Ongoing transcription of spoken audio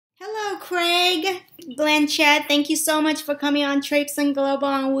Craig, Blanchette. Thank you so much for coming on Traipsin Global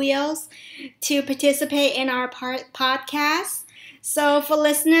on Wheels to participate in our podcast. So, for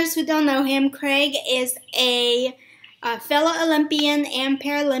listeners who don't know him, Craig is a fellow Olympian and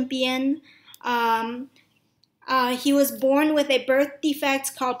Paralympian. He was born with a birth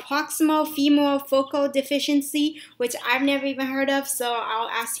defect called proximal femoral focal deficiency, which I've never even heard of, so I'll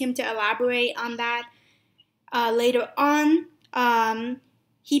ask him to elaborate on that later on.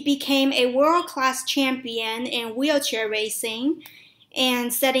 He became a world-class champion in wheelchair racing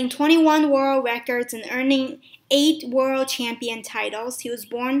and setting 21 world records and earning 8 world champion titles. He was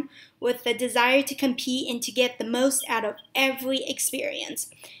born with the desire to compete and to get the most out of every experience.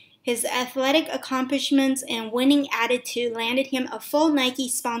 His athletic accomplishments and winning attitude landed him a full Nike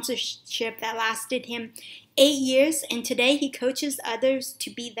sponsorship that lasted him 8 years, and today he coaches others to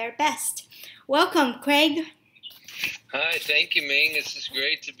be their best. Welcome, Craig. Hi, thank you, Ming. This is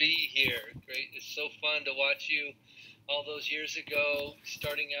great to be here. Great. It's so fun to watch you all those years ago,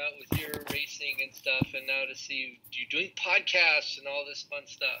 starting out with your racing and stuff, and now to see you doing podcasts and all this fun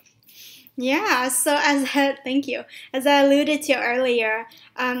stuff. Yeah, so thank you. As I alluded to earlier,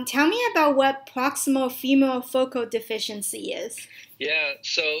 tell me about what proximal femoral focal deficiency is. Yeah,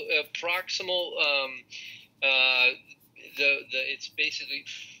 so proximal, it's basically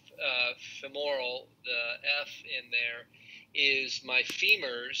femoral. The F in there is my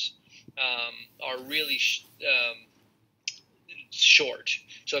femurs are really short.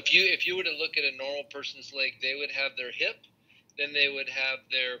 So if you were to look at a normal person's leg, they would have their hip, then they would have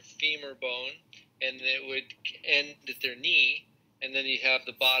their femur bone, and it would end at their knee, and then you have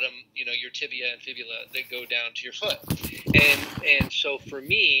the bottom, your tibia and fibula that go down to your foot. And so for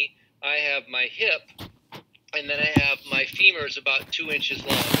me, I have my hip, and then I have my femurs about 2 inches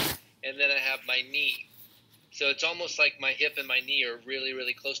long, and then I have my knee. So it's almost like my hip and my knee are really,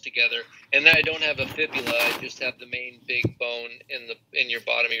 really close together. And then I don't have a fibula. I just have the main big bone in your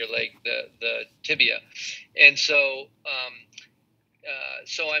bottom of your leg, the tibia. And so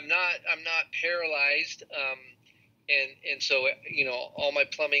I'm not paralyzed. And so all my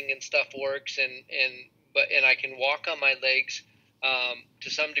plumbing and stuff works, and I can walk on my legs to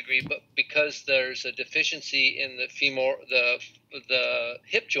some degree, but because there's a deficiency in the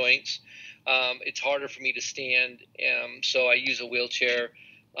hip joints, it's harder for me to stand. So I use a wheelchair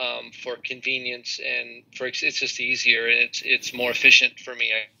for convenience, and it's just easier, and it's more efficient for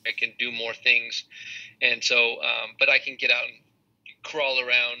me. I can do more things, and so but I can get out and crawl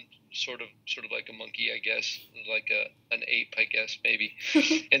around sort of like a monkey, I guess, like an ape, I guess, maybe.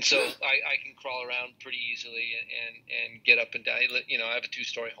 And so I can crawl around pretty easily and get up and down. I have a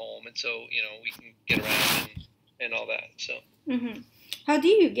 2-story home, and so we can get around and all that. So. Mm-hmm. How do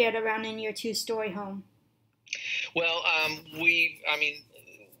you get around in your 2-story home? Well, I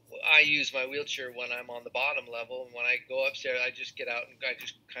use my wheelchair when I'm on the bottom level, and when I go upstairs, I just get out and I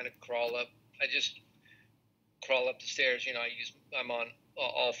just kind of crawl up. I just crawl up the stairs. I'm on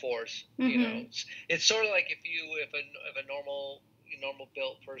all fours. Mm-hmm. It's sort of like if a normal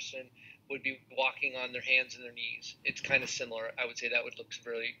built person would be walking on their hands and their knees. It's kind of similar. I would say that would look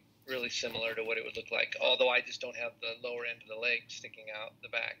really, really similar to what it would look like. Although I just don't have the lower end of the leg sticking out the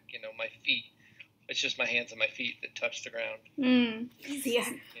back. My feet. It's just my hands and my feet that touch the ground. Yeah.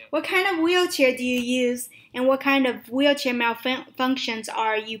 What kind of wheelchair do you use, and what kind of wheelchair malfunctions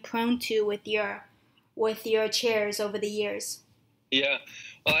are you prone to with your chairs over the years? Yeah,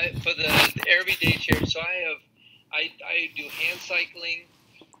 well, for the everyday chair, so I do hand cycling.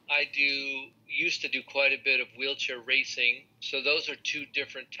 I used to do quite a bit of wheelchair racing. So those are 2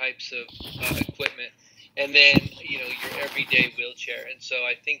 different types of equipment. And then, your everyday wheelchair. And so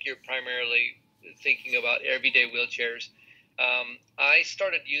I think you're primarily thinking about everyday wheelchairs. I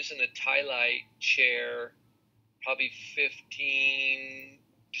started using a tie-light chair probably 15,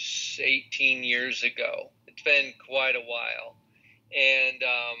 18 years ago. It's been quite a while. And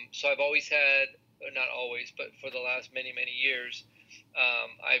so I've always had, not always, but for the last many, many years,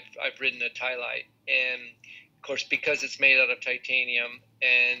 I've ridden a tie-light. And, of course, because it's made out of titanium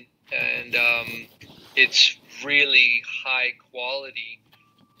and it's really high quality,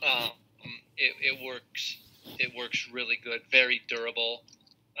 it works really good, very durable,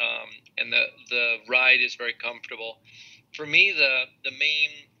 and the ride is very comfortable. For me, the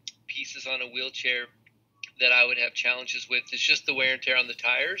main pieces on a wheelchair that I would have challenges with is just the wear and tear on the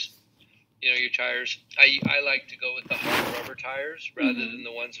tires. Your tires, I like to go with the hard rubber tires rather Mm-hmm. than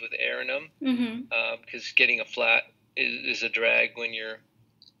the ones with air in them, Mm-hmm. because getting a flat is a drag when you're,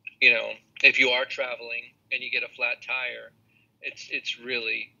 if you are traveling and you get a flat tire, it's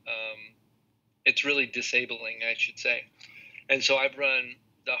really disabling, I should say. And so I've run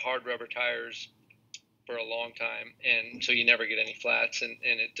the hard rubber tires for a long time, and so you never get any flats, and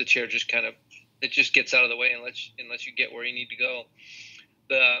the chair just kind of, it just gets out of the way unless you get where you need to go.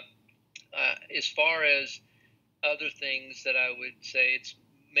 As far as other things that I would say, it's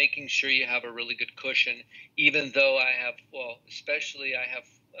making sure you have a really good cushion, even though especially I have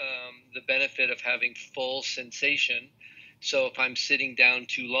the benefit of having full sensation. So if I'm sitting down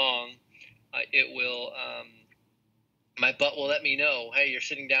too long, it will, my butt will let me know, hey, you're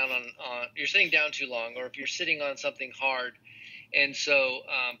sitting down you're sitting down too long, or if you're sitting on something hard. And so,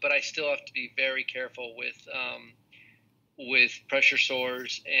 but I still have to be very careful with pressure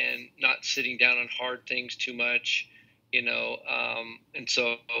sores and not sitting down on hard things too much, and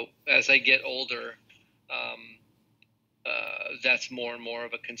so as I get older, that's more and more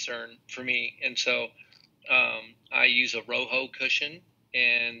of a concern for me. And so I use a Roho cushion,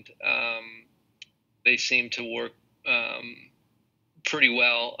 and they seem to work pretty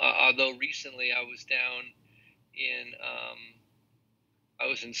well. Although recently I was down in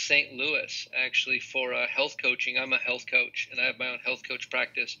St. Louis actually for health coaching. I'm a health coach, and I have my own health coach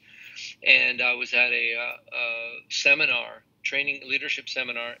practice. And I was at a seminar, leadership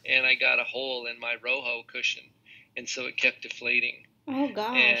seminar, and I got a hole in my Roho cushion, and so it kept deflating. Oh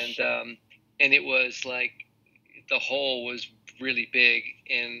gosh! And it was like the hole was really big,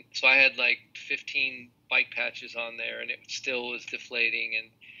 and so I had like 15 bike patches on there, and it still was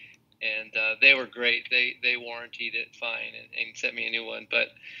deflating. And they were great. They warranted it fine and sent me a new one. But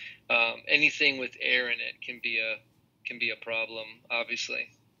anything with air in it can be a problem, obviously.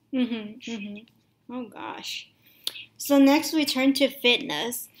 Oh gosh. So next we turn to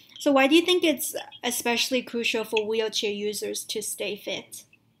fitness. So why do you think it's especially crucial for wheelchair users to stay fit?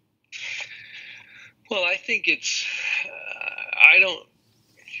 Well, I think it's. I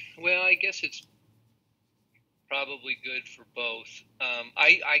guess it's probably good for both.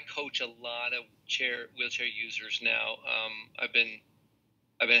 I coach a lot of wheelchair users now. I've been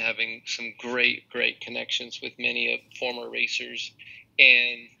having some great connections with many of former racers,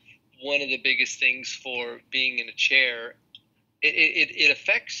 and one of the biggest things for being in a chair, it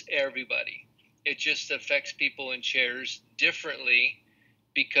affects everybody. It just affects people in chairs differently,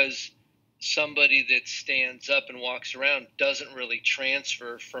 because somebody that stands up and walks around doesn't really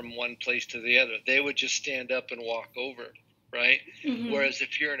transfer from one place to the other. They would just stand up and walk over, right? Whereas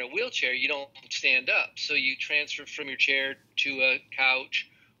if you're in a wheelchair, you don't stand up. So you transfer from your chair to a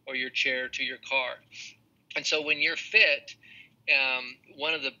couch, or your chair to your car. And so when you're fit,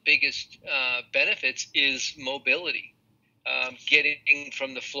 one of the biggest benefits is mobility. Getting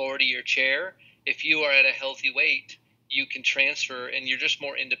from the floor to your chair, if you are at a healthy weight, you can transfer, and you're just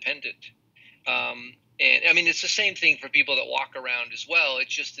more independent. And I mean, it's the same thing for people that walk around as well. It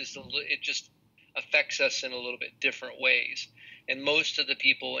just affects us in a little bit different ways. And most of the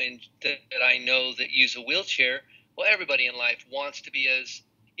people that I know that use a wheelchair, well, everybody in life wants to be as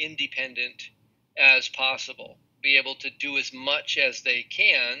independent as possible, be able to do as much as they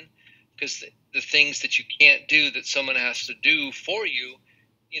can, because the things that you can't do that someone has to do for you,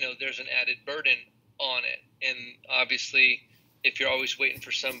 there's an added burden on it. And obviously, if you're always waiting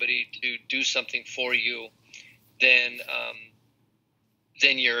for somebody to do something for you, then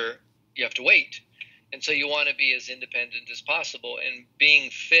you have to wait. And so you want to be as independent as possible. And being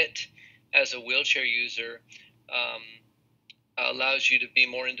fit as a wheelchair user allows you to be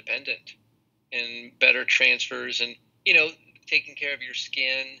more independent, and better transfers, and taking care of your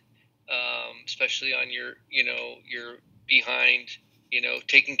skin, especially on your behind,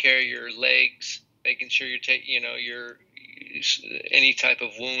 taking care of your legs, making sure your any type of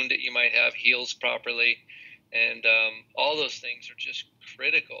wound that you might have heals properly, and all those things are just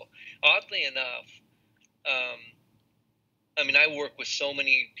critical. Oddly enough, I mean, I work with so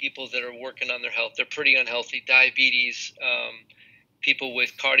many people that are working on their health. They're pretty unhealthy. Diabetes, people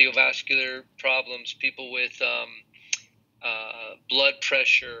with cardiovascular problems, people with blood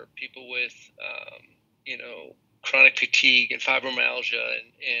pressure, people with chronic fatigue and fibromyalgia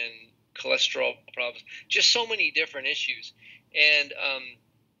and cholesterol problems. Just so many different issues. And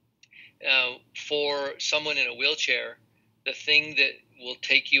for someone in a wheelchair, the thing that will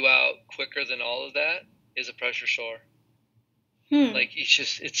take you out quicker than all of that is a pressure sore. Like it's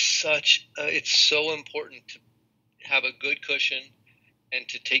so important to have a good cushion and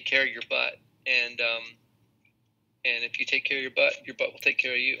to take care of your butt. And if you take care of your butt will take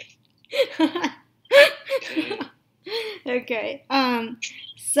care of you. Okay.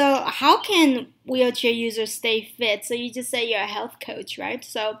 So how can wheelchair users stay fit? So you just say you're a health coach, right?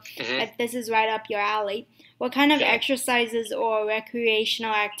 So if this is right up your alley. What kind of exercises or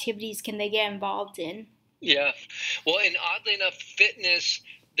recreational activities can they get involved in? Yeah. Well, and oddly enough, fitness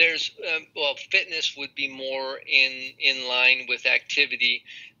there's well, fitness would be more in line with activity.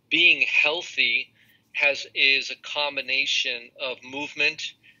 Being healthy is a combination of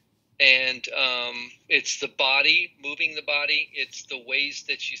movement, and it's the body, moving the body, it's the ways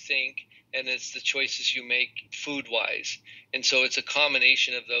that you think, and it's the choices you make food wise. And so it's a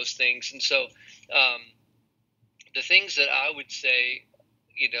combination of those things. And so the things that I would say,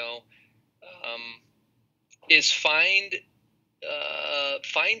 you know, um, is find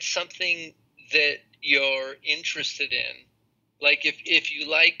something that you're interested in. Like if you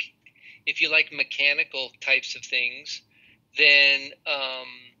like mechanical types of things, then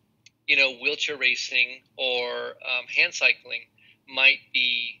wheelchair racing or hand cycling might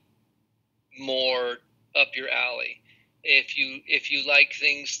be more up your alley. If you like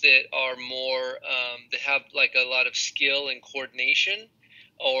things that are more that have like a lot of skill and coordination,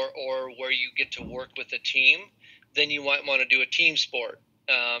 or where you get to work with a team, then you might want to do a team sport.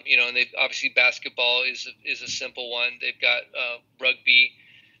 And they've obviously basketball is a simple one. They've got rugby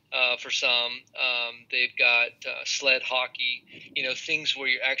for some. They've got sled hockey. Things where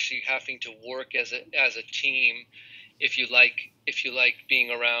you're actually having to work as a team. If you like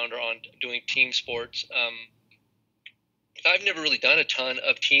being around or on doing team sports. I've never really done a ton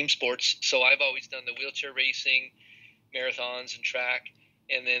of team sports, so I've always done the wheelchair racing, marathons, and track,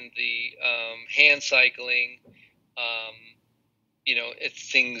 and then the hand cycling.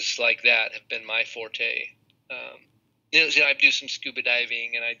 It's things like that have been my forte. I do some scuba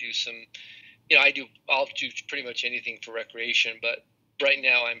diving, and I do some, I'll do pretty much anything for recreation, but right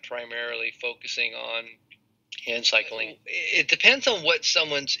now I'm primarily focusing on hand cycling. It depends on what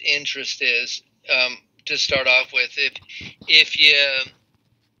someone's interest is. To start off with, if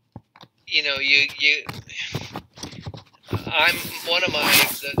I'm one of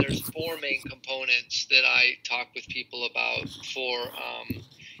there's four main components that I talk with people about for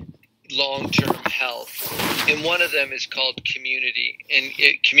long-term health, and one of them is called community. And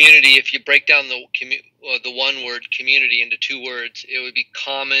community, if you break down the one word community into two words, it would be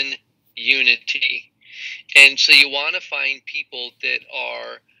common unity. And so you want to find people that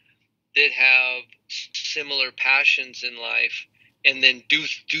have similar passions in life, and then do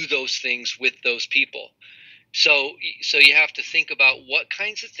those things with those people. So you have to think about what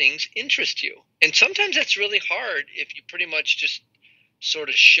kinds of things interest you. And sometimes that's really hard if you pretty much just sort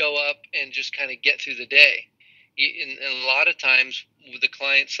of show up and just kind of get through the day. And a lot of times with the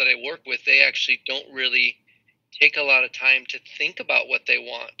clients that I work with, they actually don't really take a lot of time to think about what they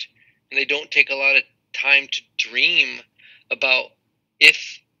want. And they don't take a lot of time to dream about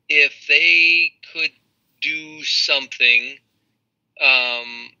if they could do something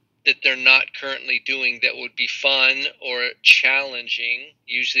that they're not currently doing that would be fun or challenging.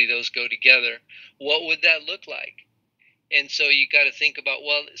 Usually those go together. What would that look like? And so you got to think about,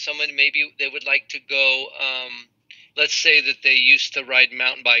 well, someone maybe they would like to go, let's say that they used to ride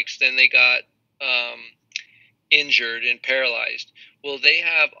mountain bikes, then they got injured and paralyzed. Well, they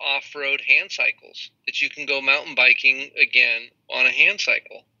have off-road hand cycles that you can go mountain biking again on a hand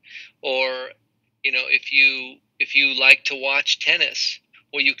cycle. Or, if you like to watch tennis,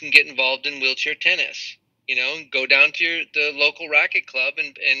 well, you can get involved in wheelchair tennis. Go down to the local racket club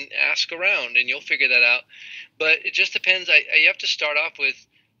and ask around, and you'll figure that out. But it just depends. You have to start off with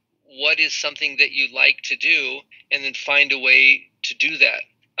what is something that you like to do, and then find a way to do that.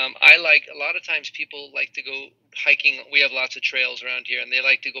 I like, a lot of times people like to go hiking. We have lots of trails around here, and they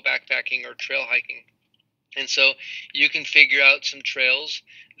like to go backpacking or trail hiking. And so you can figure out some trails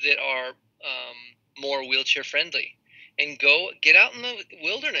that are more wheelchair friendly, and go get out in the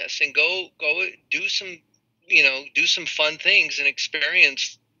wilderness and go do some fun things and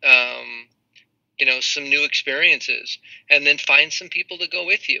experience some new experiences, and then find some people to go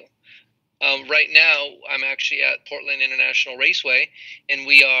with you. Right now, I'm actually at Portland International Raceway, and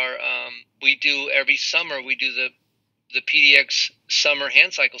we do every summer we do the PDX Summer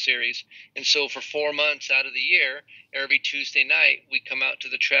Hand Cycle Series, and so for 4 months out of the year, every Tuesday night we come out to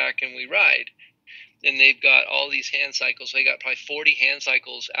the track and we ride. And they've got all these hand cycles. They got probably 40 hand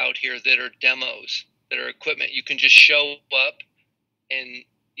cycles out here that are demos, that are equipment. You can just show up and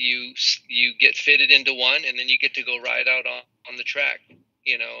you get fitted into one, and then you get to go ride out on the track,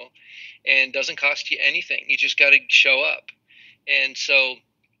 and doesn't cost you anything. You just got to show up. And so,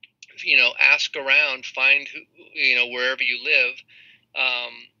 ask around, find who, wherever you live,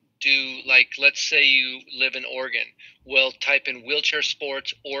 let's say you live in Oregon. Well, type in wheelchair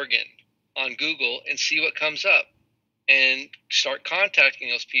sports Oregon on Google and see what comes up, and start contacting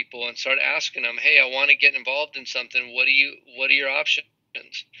those people and start asking them, hey, I want to get involved in something. What are your options?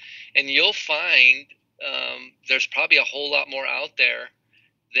 And you'll find there's probably a whole lot more out there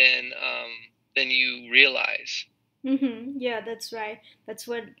than you realize. Yeah, that's right. That's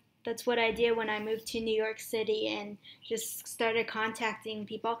what I did when I moved to New York City and just started contacting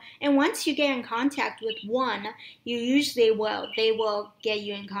people. And once you get in contact with one, you usually will they will get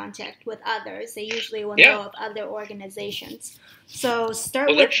you in contact with others. They usually will Yeah. know of other organizations. So start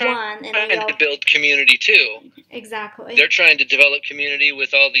Well, they're with trying one, and then to you'll build community too. exactly. They're trying to develop community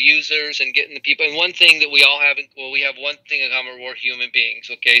with all the users and getting the people. And one thing that we all have, well, we have one thing in common: we're human beings.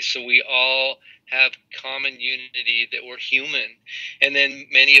 Okay, so we all have common unity that we're human. And then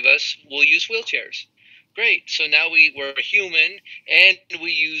many of us will use wheelchairs. Great. So now we're human and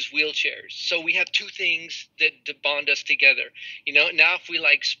we use wheelchairs. So we have two things that bond us together. Now if we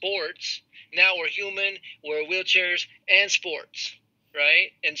like sports, now we're human, we're wheelchairs and sports,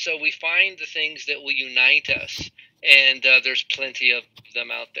 right? And so we find the things that will unite us, and there's plenty of them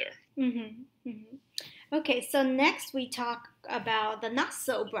out there. Okay, so next we talk about the not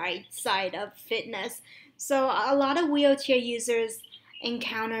so bright side of fitness. So a lot of wheelchair users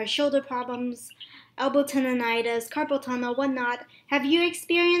encounter shoulder problems, elbow tendonitis, carpal tunnel, whatnot. Have you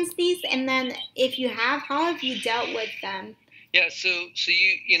experienced these? And then if you have, how have you dealt with them? Yeah, so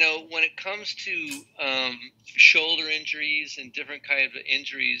when it comes to shoulder injuries and different kind of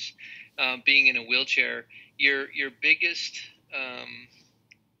injuries, being in a wheelchair, your biggest, I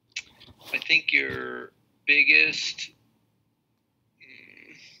think your biggest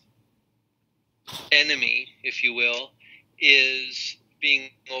enemy, if you will, is being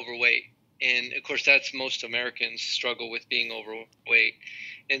overweight. And of course, that's most Americans struggle with being overweight.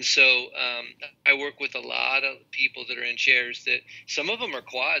 And so I work with a lot of people that are in chairs that some of them are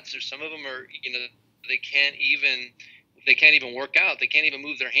quads, or some of them are, they can't even work out. They can't even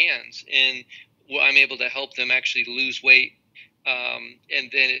move their hands. And I'm able to help them actually lose weight. And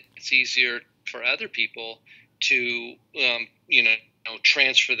then it's easier for other people to,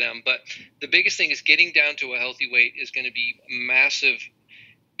 transfer them. But the biggest thing is getting down to a healthy weight is going to be massive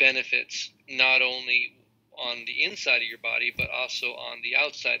benefits, not only on the inside of your body, but also on the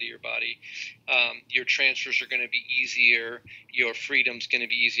outside of your body. Your transfers are going to be easier. Your freedom's going to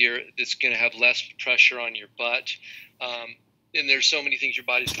be easier. It's going to have less pressure on your butt. And there's so many things. Your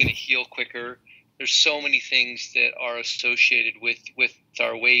body's going to heal quicker. There's so many things that are associated with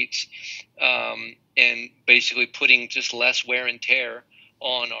our weights, and basically putting just less wear and tear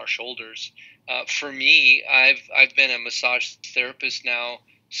on our shoulders. For me, I've been a massage therapist now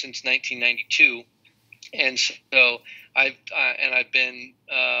since 1992, and so I've been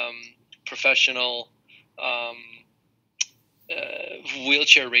professional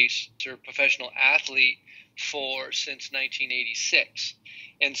wheelchair racer, professional athlete since 1986,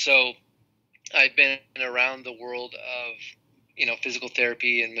 and so I've been around the world of physical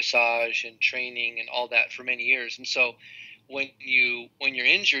therapy and massage and training and all that for many years. And so when you're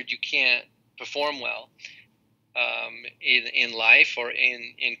injured, you can't perform well in life or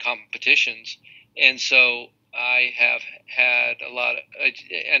in competitions. And so I have had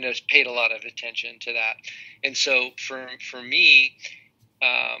and has paid a lot of attention to that. And so for me,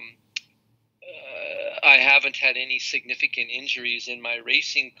 I haven't had any significant injuries in my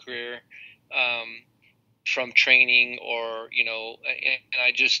racing career from training, or and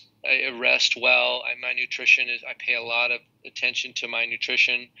I rest well. My nutrition I pay a lot of attention to my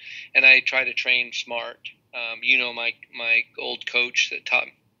nutrition, and I try to train smart. My old coach that taught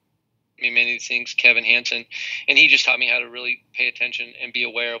me many things, Kevin Hansen, and he just taught me how to really pay attention and be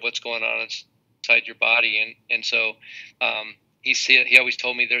aware of what's going on inside your body. And so he always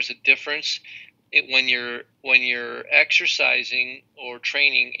told me there's a difference when you're exercising or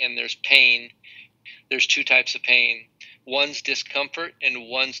training and there's pain. There's two types of pain. One's discomfort and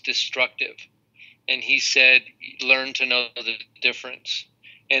one's destructive. And he said, learn to know the difference.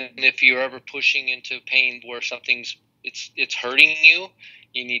 And if you're ever pushing into pain where it's hurting you,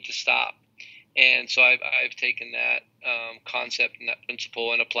 you need to stop. And so I've taken that concept and that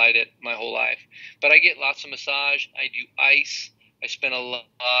principle and applied it my whole life. But I get lots of massage. I do ice. I spend a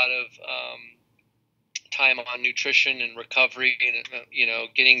lot of time on nutrition and recovery, and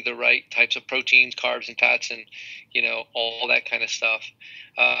getting the right types of proteins, carbs, and fats, and all that kind of stuff.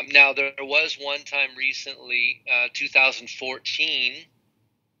 Now there was one time recently, 2014,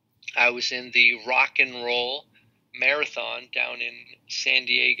 I was in the Rock and Roll Marathon down in San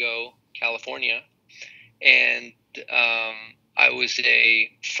Diego, California, and I was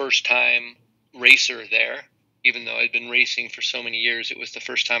a first-time racer there. Even though I'd been racing for so many years, it was the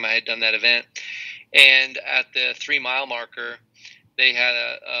first time I had done that event. And at the 3-mile marker, they had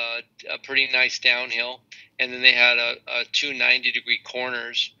a pretty nice downhill, and then they had two 90-degree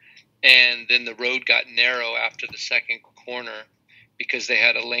corners, and then the road got narrow after the second corner because they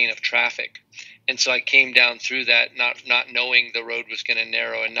had a lane of traffic. And so I came down through that, not knowing the road was going to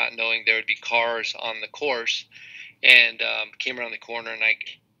narrow and not knowing there would be cars on the course, and came around the corner, and I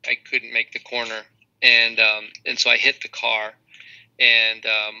couldn't make the corner, and so I hit the car, and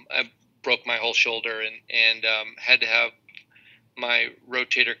I broke my whole shoulder, and had to have my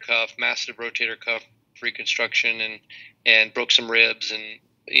massive rotator cuff reconstruction, and broke some ribs, and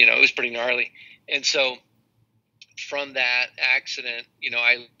it was pretty gnarly. And so from that accident,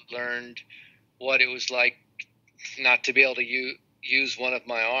 I learned what it was like not to be able to use one of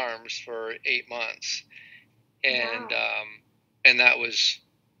my arms for 8 months. And Wow. and that was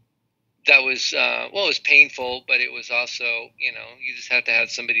well, it was painful, but it was also, you just have to have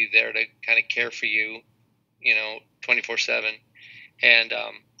somebody there to kind of care for you, 24/7.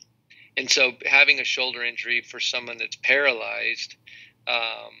 And so having a shoulder injury for someone that's paralyzed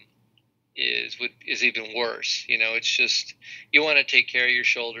is even worse. It's just, you want to take care of your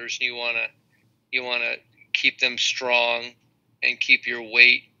shoulders, and you want to keep them strong and keep your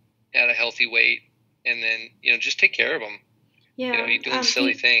weight at a healthy weight, and then just take care of them. Yeah. You doing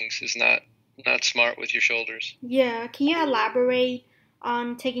silly things is not smart with your shoulders. Yeah. Can you elaborate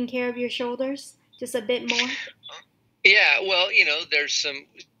on taking care of your shoulders just a bit more? Yeah, well, there's some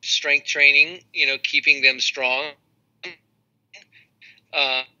strength training, keeping them strong.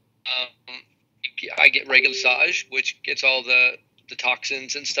 Uh, I get regular massage, which gets all the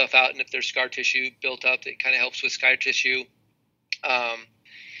toxins and stuff out, and if there's scar tissue built up, it kind of helps with scar tissue.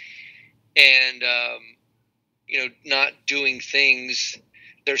 And not doing things.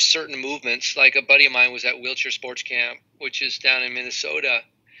 There's certain movements. Like, a buddy of mine was at Wheelchair Sports Camp, which is down in Minnesota,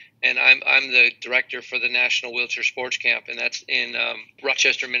 and I'm the director for the National Wheelchair Sports Camp, and that's in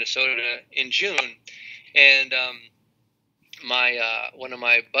Rochester, Minnesota, in June. And one of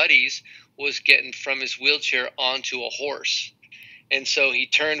my buddies was getting from his wheelchair onto a horse, and so he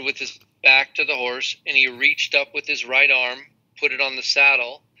turned with his back to the horse, and he reached up with his right arm, put it on the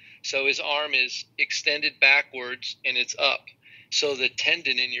saddle, so his arm is extended backwards and it's up. So the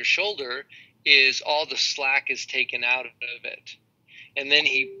tendon in your shoulder is, all the slack is taken out of it. And then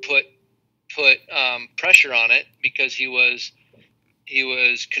he put pressure on it because he was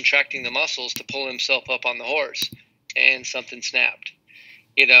contracting the muscles to pull himself up on the horse, and something snapped.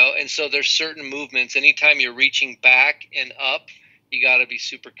 And so there's certain movements. Anytime you're reaching back and up, you got to be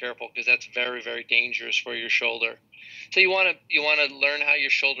super careful, because that's very, very dangerous for your shoulder. So you want to learn how your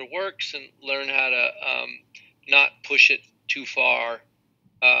shoulder works, and learn how to not push it too far,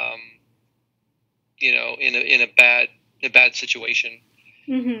 in a bad situation.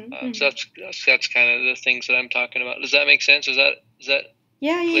 Mm-hmm. So that's kind of the things that I'm talking about. Does that make sense? Is that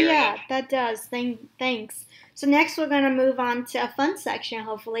clear enough? That does. Thanks. So next we're gonna move on to a fun section,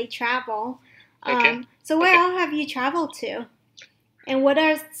 hopefully travel. Okay. So where Okay. all have you traveled to, and what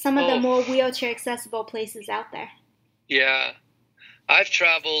are some of the Oh, more wheelchair accessible places out there? yeah. I've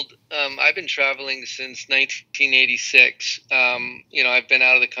traveled. I've been traveling since 1986. I've been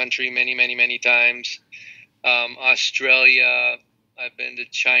out of the country many, many, many times. Australia. I've been to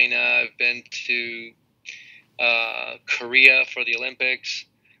China. I've been to Korea for the Olympics.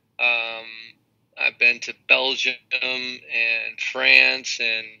 I've been to Belgium and France,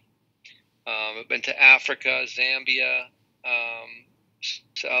 and I've been to Africa, Zambia,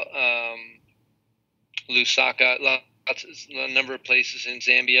 Lusaka, a number of places in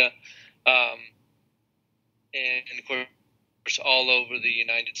Zambia, and of course all over the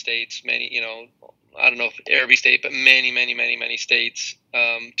United States. Many, I don't know if every state, but many, many, many, many states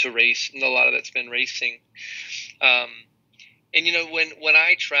to race, and a lot of that's been racing. And when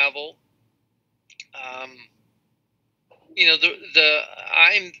I travel, I'm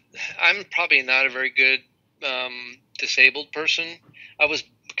probably not a very good disabled person.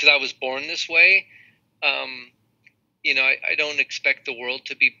 Because I was born this way. I don't expect the world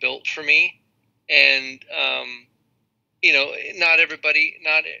to be built for me, and not everybody,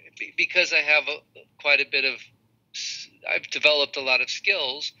 because I have quite a bit of, I've developed a lot of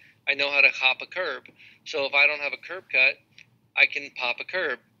skills. I know how to hop a curb. So if I don't have a curb cut, I can pop a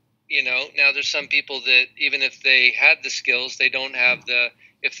curb. Now there's some people that, even if they had the skills, they don't have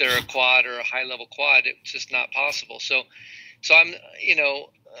if they're a quad or a high level quad, it's just not possible. So I'm,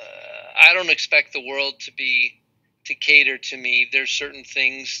 I don't expect the world to cater to me. There's certain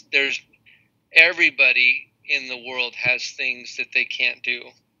things, everybody in the world has things that they can't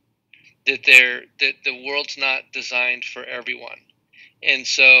do, that the world's not designed for everyone. And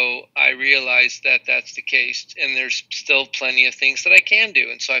so I realized that that's the case, and there's still plenty of things that I can do.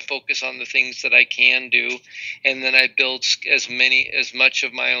 And so I focus on the things that I can do, and then I build as much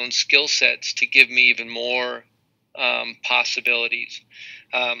of my own skill sets to give me even more possibilities.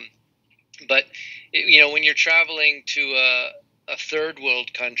 But when you're traveling to a third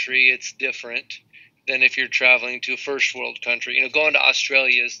world country, it's different than if you're traveling to a first world country. Going to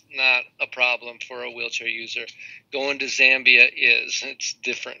Australia is not a problem for a wheelchair user. Going to Zambia it's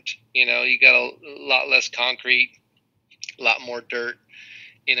different. You got a lot less concrete, a lot more dirt,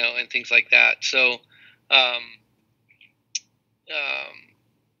 and things like that. So, um, um,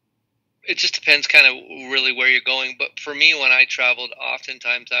 it just depends kind of really where you're going. But for me, when I traveled,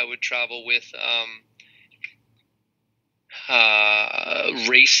 oftentimes I would travel with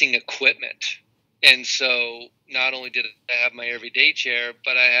racing equipment. And so not only did I have my everyday chair,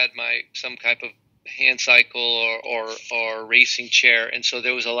 but I had some type of hand cycle or racing chair. And so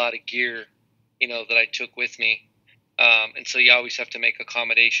there was a lot of gear, that I took with me. And so you always have to make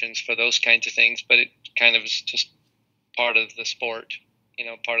accommodations for those kinds of things, but it kind of is just part of the sport,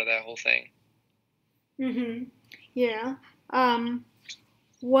 part of that whole thing. Mm-hmm. Yeah.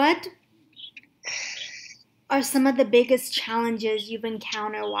 What are some of the biggest challenges you've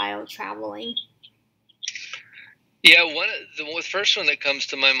encountered while traveling? Yeah, the first one that comes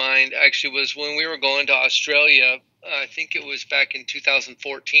to my mind actually was when we were going to Australia. I think it was back in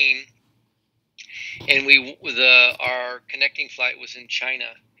 2014, and our connecting flight was in China.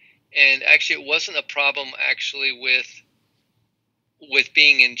 And actually, it wasn't a problem actually with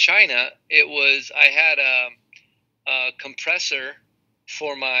being in China. It was I had a compressor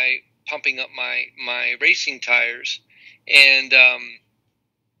for my pumping up my racing tires, and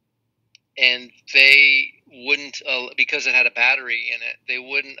they wouldn't, because it had a battery in it, they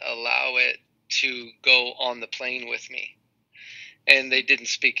wouldn't allow it to go on the plane with me, and they didn't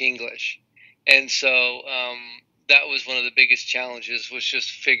speak English, and so that was one of the biggest challenges, was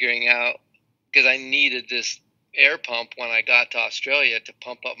just figuring out, because I needed this air pump when I got to Australia to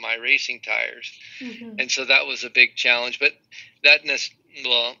pump up my racing tires. Mm-hmm. And so that was a big challenge. But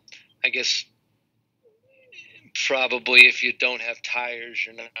well, I guess probably if you don't have tires,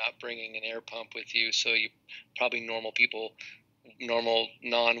 you're not bringing an air pump with you. So you probably normal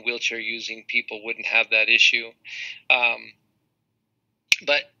non-wheelchair using people wouldn't have that issue.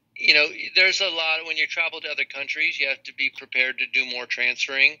 But there's a lot, when you travel to other countries, you have to be prepared to do more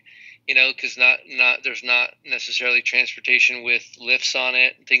transferring, because there's not necessarily transportation with lifts on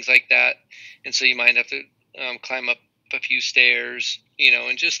it and things like that, and so you might have to climb up a few stairs,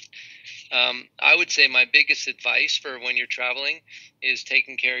 and just I would say my biggest advice for when you're traveling is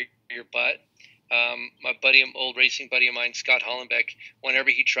taking care of your butt. My old racing buddy of mine, Scott Hollenbeck, whenever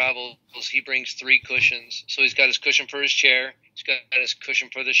he travels, he brings 3 cushions. So he's got his cushion for his chair, he's got his cushion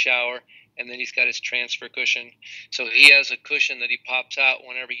for the shower, and then he's got his transfer cushion. So he has a cushion that he pops out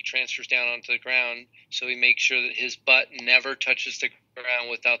whenever he transfers down onto the ground. So he makes sure that his butt never touches the ground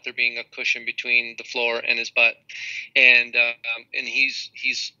without there being a cushion between the floor and his butt. And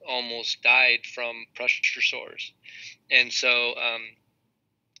he's almost died from pressure sores. And so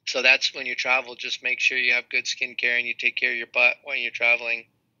that's when you travel. Just make sure you have good skincare and you take care of your butt when you're traveling,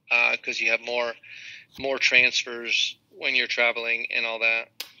 because you have more transfers when you're traveling and all that.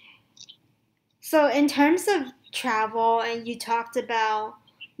 So, in terms of travel, and you talked about,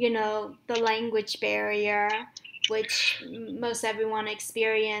 the language barrier, which most everyone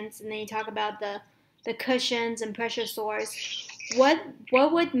experience, and then you talk about the cushions and pressure sores. What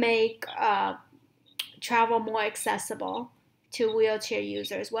would make travel more accessible to wheelchair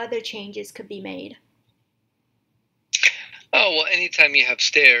users? What other changes could be made? Oh, well, anytime you have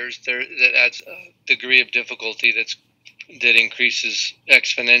stairs, that adds a degree of difficulty that increases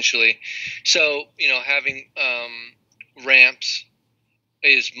exponentially. So, having ramps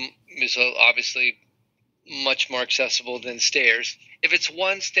is obviously much more accessible than stairs. If it's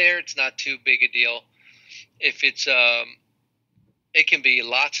one stair, it's not too big a deal. If it's it can be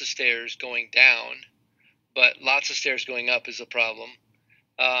lots of stairs going down, but lots of stairs going up is a problem.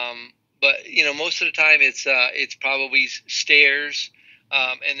 But most of the time it's probably stairs,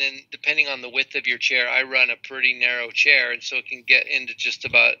 and then depending on the width of your chair, I run a pretty narrow chair, and so it can get into just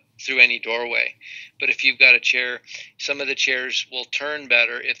about through any doorway. But if you've got a chair, some of the chairs will turn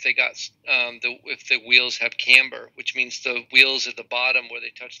better if they got if the wheels have camber, which means the wheels at the bottom where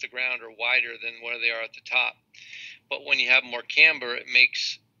they touch the ground are wider than where they are at the top. But when you have more camber, it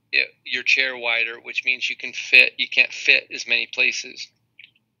makes your chair wider, which means you can't fit as many places.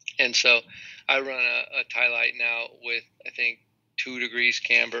 And so I run a tie light now with, I think, 2 degrees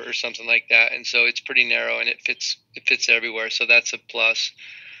camber or something like that, and so it's pretty narrow and it fits everywhere. So that's a plus.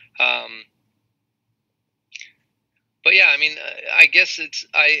 But yeah, I mean, I guess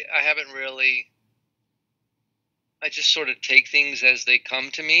I haven't really I just sort of take things as they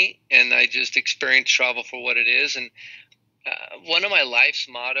come to me, and I just experience travel for what it is. And one of my life's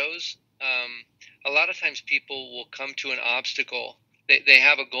mottos, a lot of times people will come to an obstacle. They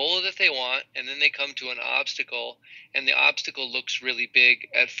have a goal that they want, and then they come to an obstacle, and the obstacle looks really big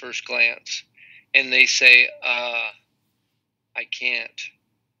at first glance. And they say, I can't.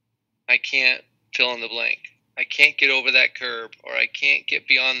 I can't fill in the blank. I can't get over that curb, or I can't get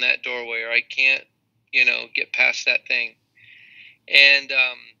beyond that doorway, or I can't, get past that thing. And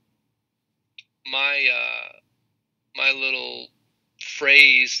my my little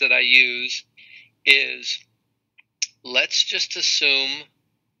phrase that I use is, let's just assume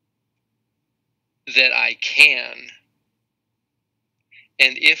that I can,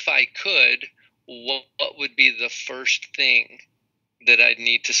 and if I could, what would be the first thing that I'd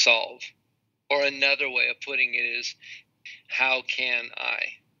need to solve? Or another way of putting it is, how can I?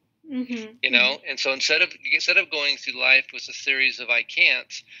 Mm-hmm. And so instead of going through life with a series of I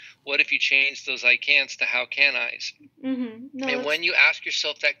can'ts, what if you change those I can'ts to how can I's? Mm-hmm. No, and when you ask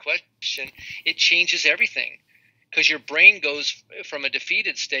yourself that question, it changes everything, because your brain goes from a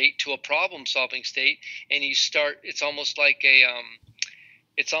defeated state to a problem-solving state, and you start. It's almost like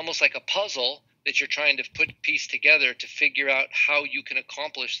a puzzle that you're trying to piece together to figure out how you can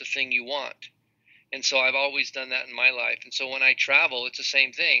accomplish the thing you want. And so I've always done that in my life. And so when I travel, it's the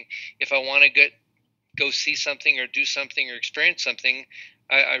same thing. If I want to go see something or do something or experience something,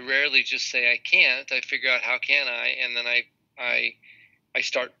 I rarely just say I can't. I figure out how can I, and then I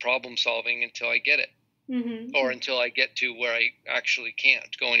start problem solving until I get it, or until I get to where I actually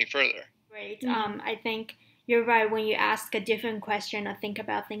can't go any further. Right. I think you're right. When you ask a different question or think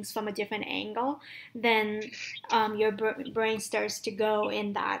about things from a different angle, then your brain starts to go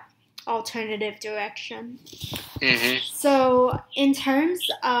in that alternative direction. Mm-hmm. So, in terms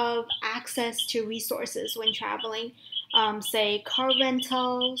of access to resources when traveling, say car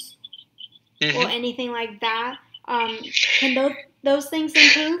rentals or anything like that, can those things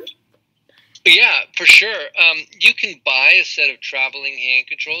improve? Yeah, for sure. You can buy a set of traveling hand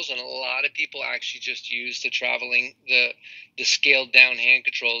controls, and a lot of people actually just use the scaled down hand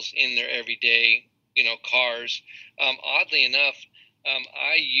controls in their everyday, cars. Oddly enough,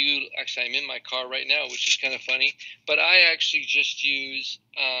 I'm in my car right now, which is kind of funny, but I actually just use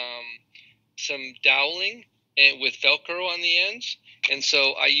some doweling and with Velcro on the ends. And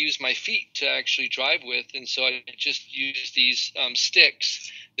so I use my feet to actually drive with, and so I just use these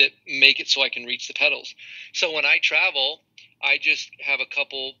sticks that make it so I can reach the pedals. So when I travel, I just have a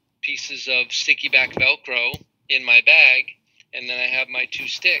couple pieces of sticky back Velcro in my bag, and then I have my two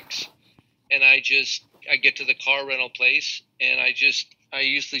sticks. And I get to the car rental place, and I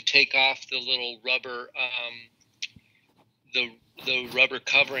usually take off the little rubber the rubber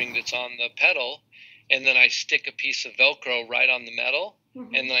covering that's on the pedal, and then I stick a piece of Velcro right on the metal,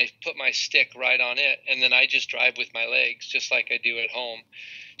 and then I put my stick right on it, and then I just drive with my legs just like I do at home.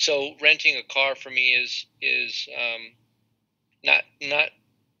 So renting a car for me is not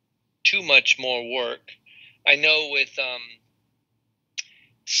too much more work. I know with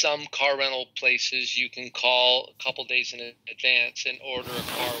some car rental places you can call a couple days in advance and order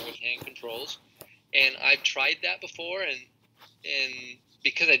a car with hand controls, and I've tried that before, and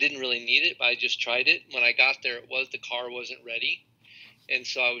because I didn't really need it, I just tried it. When I got there, the car wasn't ready, and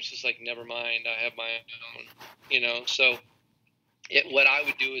so I was just like, never mind, I have my own, So what I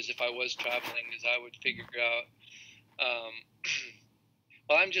would do is, if I was traveling, is I would figure out.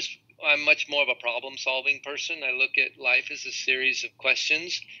 Well, I'm much more of a problem-solving person. I look at life as a series of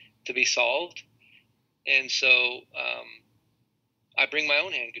questions to be solved, and so I bring my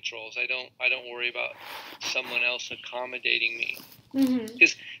own hand controls. I don't worry about someone else accommodating me.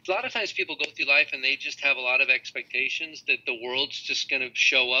 Because a lot of times people go through life and they just have a lot of expectations that the world's just going to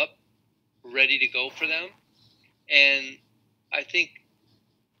show up ready to go for them. And I think,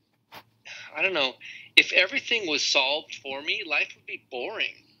 I don't know, if everything was solved for me, life would be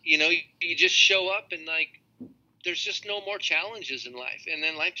boring. You just show up and there's just no more challenges in life, and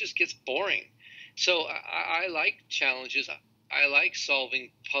then life just gets boring. So I like challenges. I like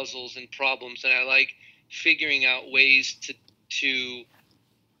solving puzzles and problems, and I like figuring out ways to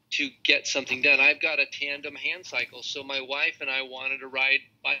get something done. I've got a tandem hand cycle, so my wife and I wanted to ride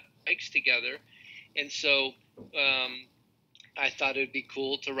bikes together, and so I thought it would be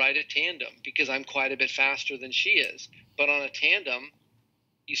cool to ride a tandem, because I'm quite a bit faster than she is. But on a tandem,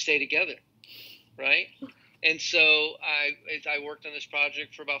 you stay together, right? And so I worked on this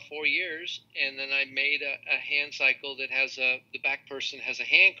project for about 4 years, and then I made a hand cycle that has the back person has a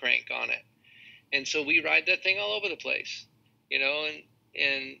hand crank on it. And so we ride that thing all over the place, and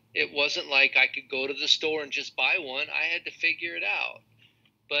and it wasn't like I could go to the store and just buy one. I had to figure it out.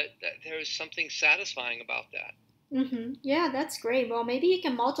 But there was something satisfying about that. Mm-hmm. Yeah, that's great. Well, maybe you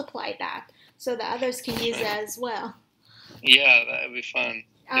can multiply that so that others can use it as well. Yeah, that would be fun.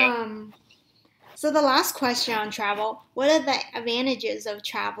 Yep. Um, so the last question on travel: what are the advantages of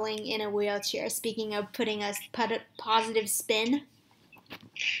traveling in a wheelchair? Speaking of putting a positive spin.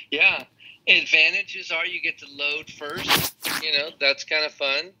 Yeah. Advantages are you get to load first. That's kind of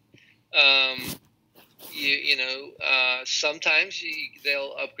fun. Um, sometimes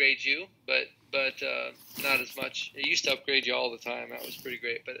they'll upgrade you, but not as much. It used to upgrade you all the time. That was pretty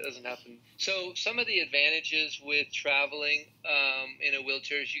great, but it doesn't happen. So some of the advantages with traveling in a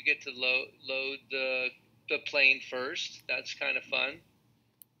wheelchair is you get to load the plane first. That's kind of fun.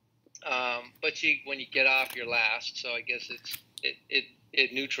 But when you get off, you're last. So I guess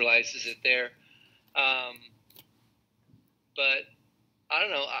it neutralizes it there. But I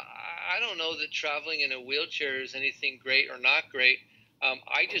don't know. I don't know that traveling in a wheelchair is anything great or not great.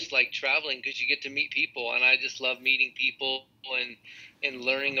 I just like traveling because you get to meet people, and I just love meeting people and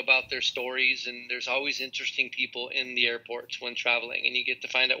learning about their stories. And there's always interesting people in the airports when traveling, and you get to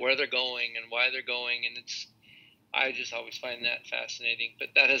find out where they're going and why they're going. And I just always find that fascinating.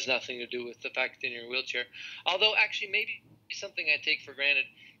 But that has nothing to do with the fact that you're in a wheelchair. Although actually maybe something I take for granted.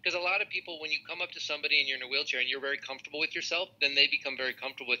 Because a lot of people, when you come up to somebody and you're in a wheelchair and you're very comfortable with yourself, then they become very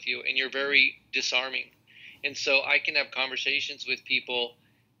comfortable with you, and you're very disarming. And so I can have conversations with people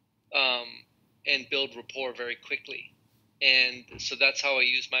and build rapport very quickly. And so that's how I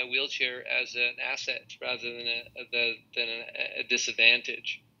use my wheelchair as an asset rather than a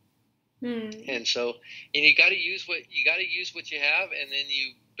disadvantage. And so, you got to use what you have, and then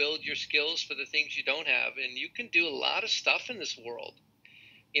you build your skills for the things you don't have, and you can do a lot of stuff in this world.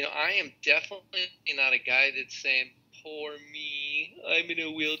 I am definitely not a guy that's saying, poor me, I'm in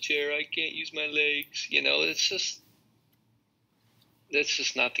a wheelchair, I can't use my legs. That's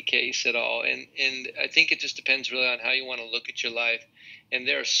just not the case at all. And I think it just depends really on how you want to look at your life. And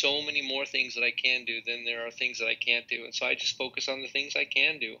there are so many more things that I can do than there are things that I can't do. And so I just focus on the things I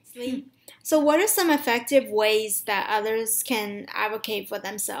can do. So what are some effective ways that others can advocate for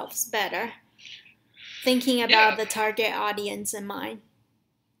themselves better? Thinking about the target audience in mind.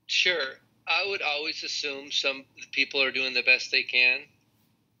 Sure. I would always assume some people are doing the best they can.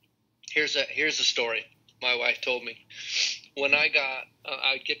 Here's a story my wife told me. When I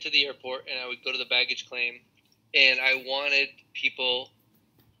would get to the airport and I would go to the baggage claim, and I wanted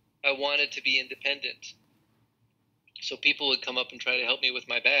to be independent. So people would come up and try to help me with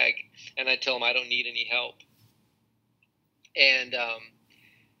my bag, and I'd tell them I don't need any help. And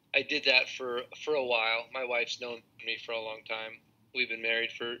I did that for a while. My wife's known me for a long time. We've been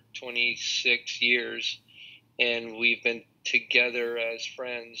married for 26 years, and we've been together as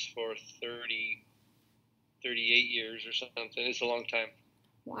friends for 38 years or something. It's a long time.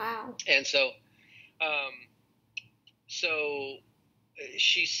 Wow. And so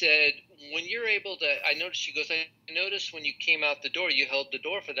she said, when you're able to, I noticed when you came out the door, you held the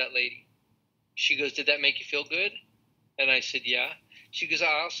door for that lady. She goes, did that make you feel good? And I said, yeah. She goes,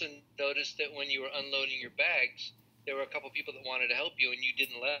 I also noticed that when you were unloading your bags, there were a couple people that wanted to help you and you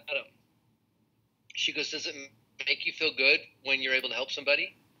didn't let them. She goes, does it make you feel good when you're able to help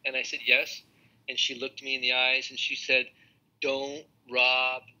somebody? And I said, yes. And she looked me in the eyes and she said, don't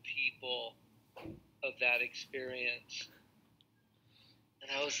rob people of that experience. And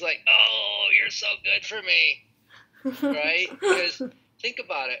I was like, oh, you're so good for me. Right? Because think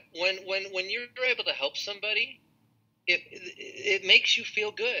about it. When you're able to help somebody, it makes you feel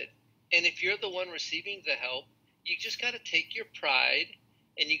good. And if you're the one receiving the help, you just got to take your pride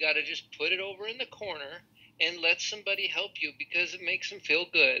and you got to just put it over in the corner and let somebody help you because it makes them feel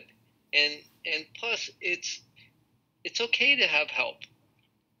good. And plus, it's okay to have help.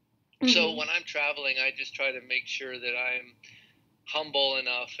 Mm-hmm. So when I'm traveling, I just try to make sure that I'm humble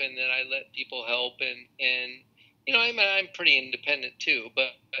enough and that I let people help. And I'm pretty independent too,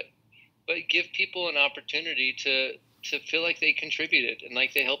 but give people an opportunity to feel like they contributed and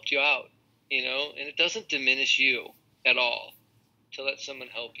like they helped you out, and it doesn't diminish you at all to let someone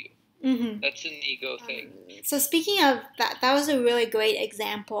help you. Mm-hmm. That's an ego thing. So speaking of that was a really great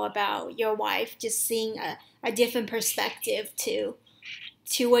example about your wife just seeing a different perspective to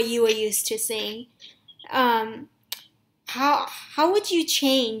what you were used to seeing. How would you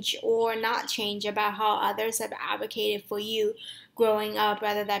change or not change about how others have advocated for you growing up,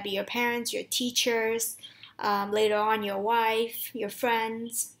 whether that be your parents, your teachers, later on your wife, your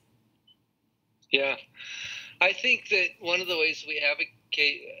friends? Yeah, I think that one of the ways we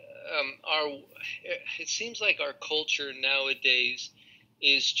advocate it seems like our culture nowadays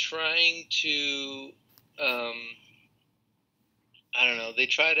is trying to, I don't know, they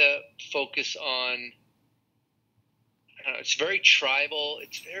try to focus on, I don't know, it's very tribal.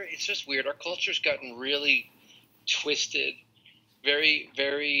 It's just weird. Our culture's gotten really twisted, very,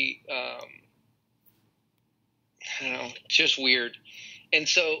 very, I don't know, just weird. And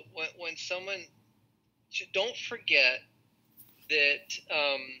so when someone, don't forget that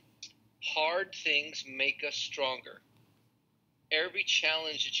hard things make us stronger. Every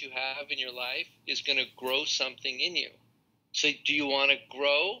challenge that you have in your life is going to grow something in you. So do you want to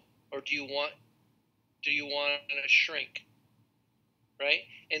grow, or do you want to shrink? Right?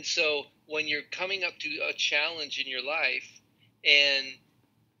 And so when you're coming up to a challenge in your life, and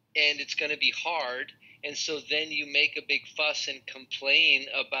it's going to be hard, and so then you make a big fuss and complain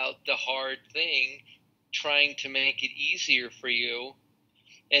about the hard thing, trying to make it easier for you,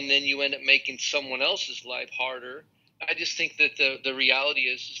 and then you end up making someone else's life harder. I just think that the reality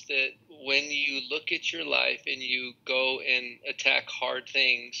is that when you look at your life and you go and attack hard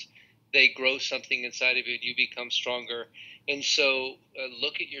things, they grow something inside of you and you become stronger. And so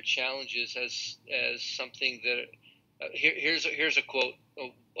look at your challenges as something that here's a quote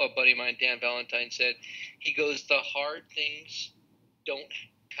a buddy of mine, Dan Valentine, said. He goes, "The hard things don't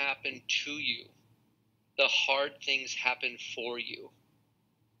happen to you. The hard things happen for you."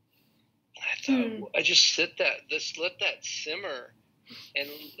 I thought, I just let that simmer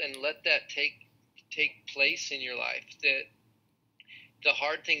and let that take place in your life. That the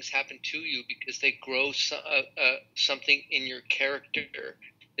hard things happen to you because they grow something in your character.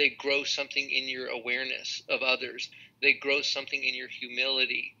 They grow something in your awareness of others. They grow something in your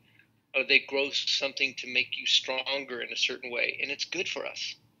humility, or they grow something to make you stronger in a certain way, and it's good for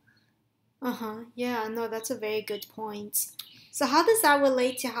us. Yeah, no, that's a very good point. So how does that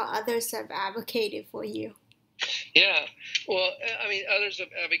relate to how others have advocated for you? Yeah, well, I mean, others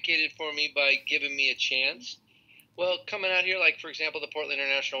have advocated for me by giving me a chance. Well, coming out here, like, for example, the Portland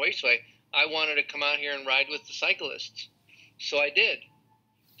International Raceway, I wanted to come out here and ride with the cyclists. So I did.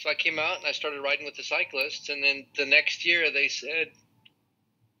 So I came out and I started riding with the cyclists. And then the next year they said,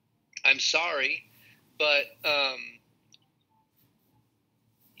 "I'm sorry, but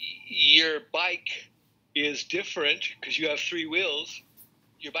your bike is different because you have 3 wheels.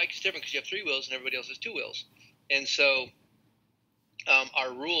 Your bike is different because you have 3 wheels and everybody else has 2 wheels. And so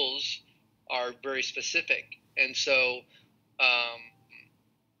our rules are very specific. And so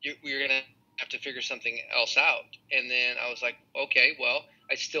we're going to have to figure something else out." And then I was like, okay, well,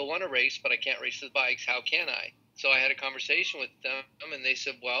 I still want to race, but I can't race the bikes. How can I? So I had a conversation with them, and they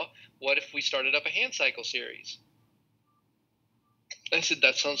said, well, what if we started up a hand cycle series? I said,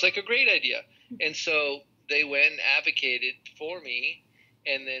 that sounds like a great idea. And so they went and advocated for me,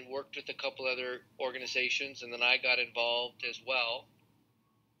 and then worked with a couple other organizations, and then I got involved as well.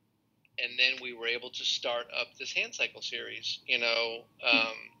 And then we were able to start up this hand cycle series, I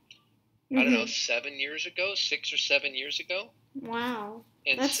don't know, 7 years ago, 6 or 7 years ago. Wow.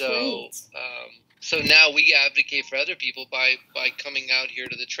 And that's so, great. So now we advocate for other people by coming out here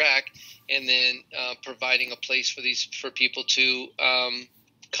to the track, and then providing a place for people to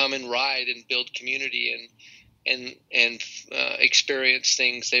come and ride and build community and experience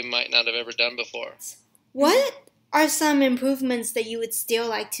things they might not have ever done before. What are some improvements that you would still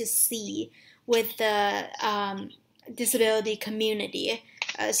like to see with the disability community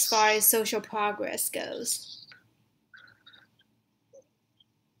as far as social progress goes?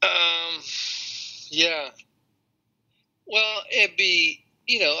 Yeah. Well, it'd be,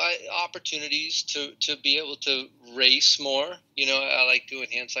 opportunities to be able to race more. I like doing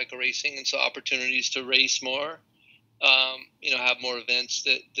hand cycle racing, and so opportunities to race more. Have more events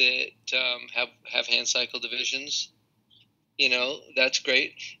that have hand cycle divisions. That's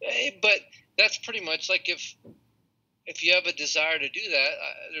great. But that's pretty much like if you have a desire to do that.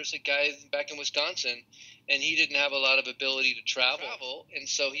 There's a guy back in Wisconsin, and he didn't have a lot of ability to travel, and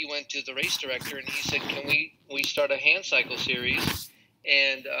so he went to the race director and he said, "Can we start a hand cycle series?"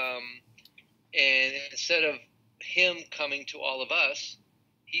 And instead of him coming to all of us,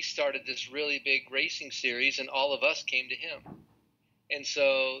 he started this really big racing series, and all of us came to him. And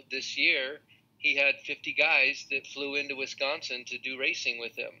so this year he had 50 guys that flew into Wisconsin to do racing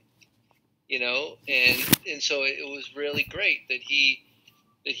with him. And so it was really great that he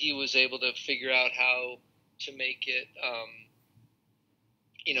was able to figure out how to make it,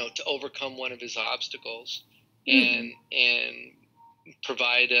 to overcome one of his obstacles, and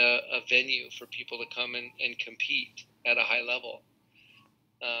provide a venue for people to come and compete at a high level.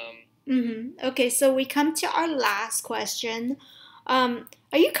 Okay, so we come to our last question. Are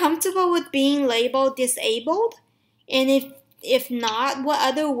you comfortable with being labeled disabled? And if if not, what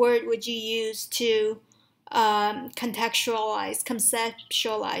other word would you use to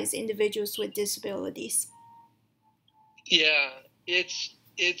conceptualize individuals with disabilities? Yeah, it's.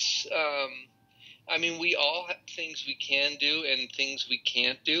 I mean, we all have things we can do and things we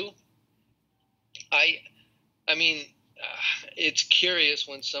can't do. I mean, it's curious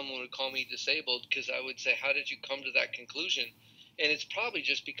when someone would call me disabled, because I would say, "How did you come to that conclusion?" And it's probably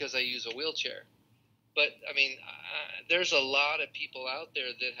just because I use a wheelchair. But I mean, there's a lot of people out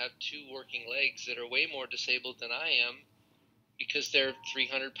there that have two working legs that are way more disabled than I am, because they're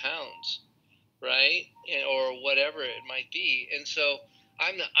 300 pounds, right? Or whatever it might be. And so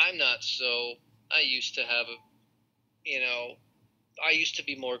I'm not so. I used to have I used to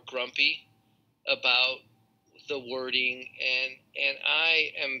be more grumpy about the wording, and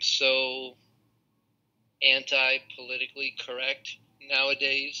I am so anti-politically correct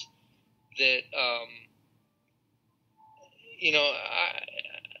nowadays that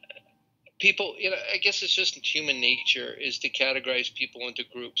people, I guess it's just human nature is to categorize people into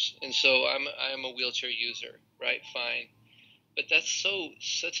groups. And so I'm a wheelchair user, right? Fine. But that's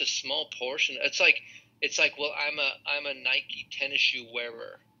such a small portion. It's like, well, I'm a Nike tennis shoe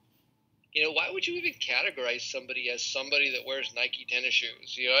wearer. Why would you even categorize somebody as somebody that wears Nike tennis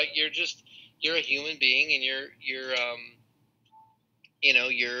shoes? You're a human being, and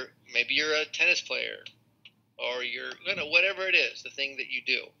maybe you're a tennis player, or you're whatever it is, the thing that you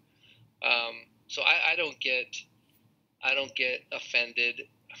do. So I don't get offended.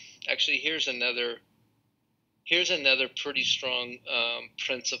 Actually, here's another pretty strong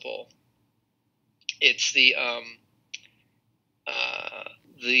principle. It's the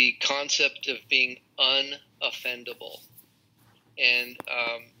concept of being unoffendable, and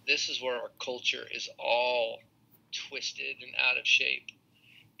this is where our culture is all twisted and out of shape.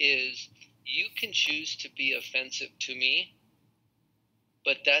 Is you can choose to be offensive to me,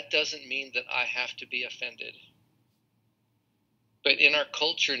 but that doesn't mean that I have to be offended. But in our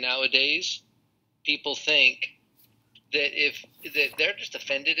culture nowadays, people think that they're just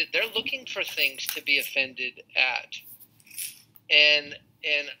offended. They're looking for things to be offended at. And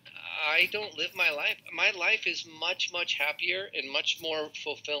I don't live my life. My life is much, much happier and much more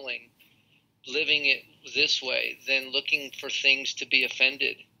fulfilling living it this way than looking for things to be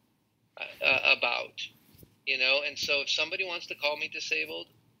offended about. And so if somebody wants to call me disabled,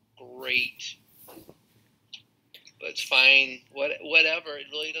 great. It's fine. Whatever. It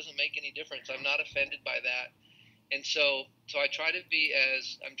really doesn't make any difference. I'm not offended by that. And so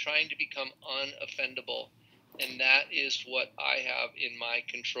I'm trying to become unoffendable. And that is what I have in my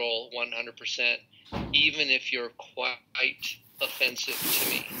control 100%, even if you're quite offensive to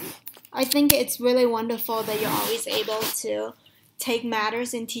me. I think it's really wonderful that you're always able to take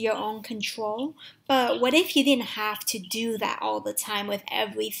matters into your own control. But what if you didn't have to do that all the time with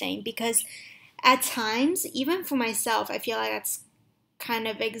everything? Because at times, even for myself, I feel like that's kind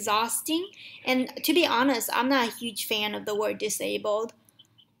of exhausting. And to be honest, I'm not a huge fan of the word disabled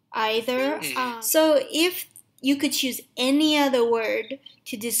either. So if you could choose any other word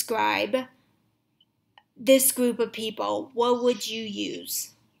to describe this group of people, what would you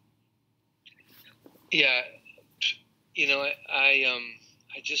use? Yeah, I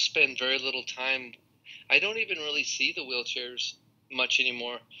just spend very little time. I don't even really see the wheelchairs much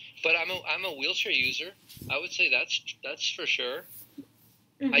anymore. But I'm a wheelchair user. I would say that's for sure.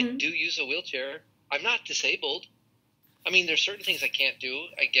 Mm-hmm. I do use a wheelchair. I'm not disabled. I mean, there's certain things I can't do,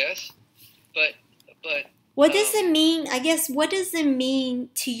 I guess. But what does it mean? I guess what does it mean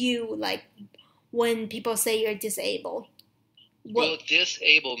to you, like when people say you're disabled? Well,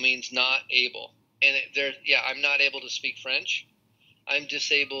 disable means not able, and I'm not able to speak French. I'm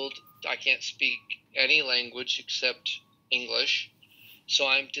disabled. I can't speak any language except English, so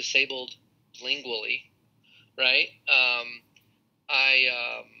I'm disabled lingually, right?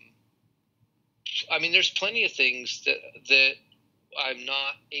 I mean, there's plenty of things that I'm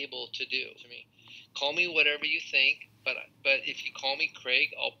not able to do. I mean, call me whatever you think, but if you call me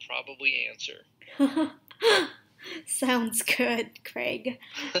Craig, I'll probably answer. Sounds good, Craig.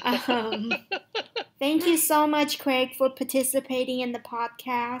 Thank you so much, Craig, for participating in the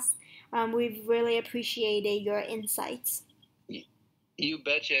podcast. We've really appreciated your insights. You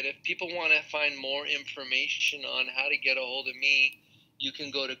betcha. And if people want to find more information on how to get a hold of me, you can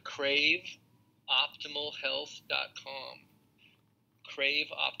go to craveoptimalhealth.com.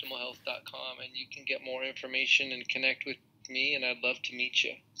 craveoptimalhealth.com, and you can get more information and connect with me, and I'd love to meet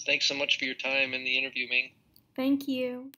you. Thanks so much for your time in the interview, Ming. Thank you.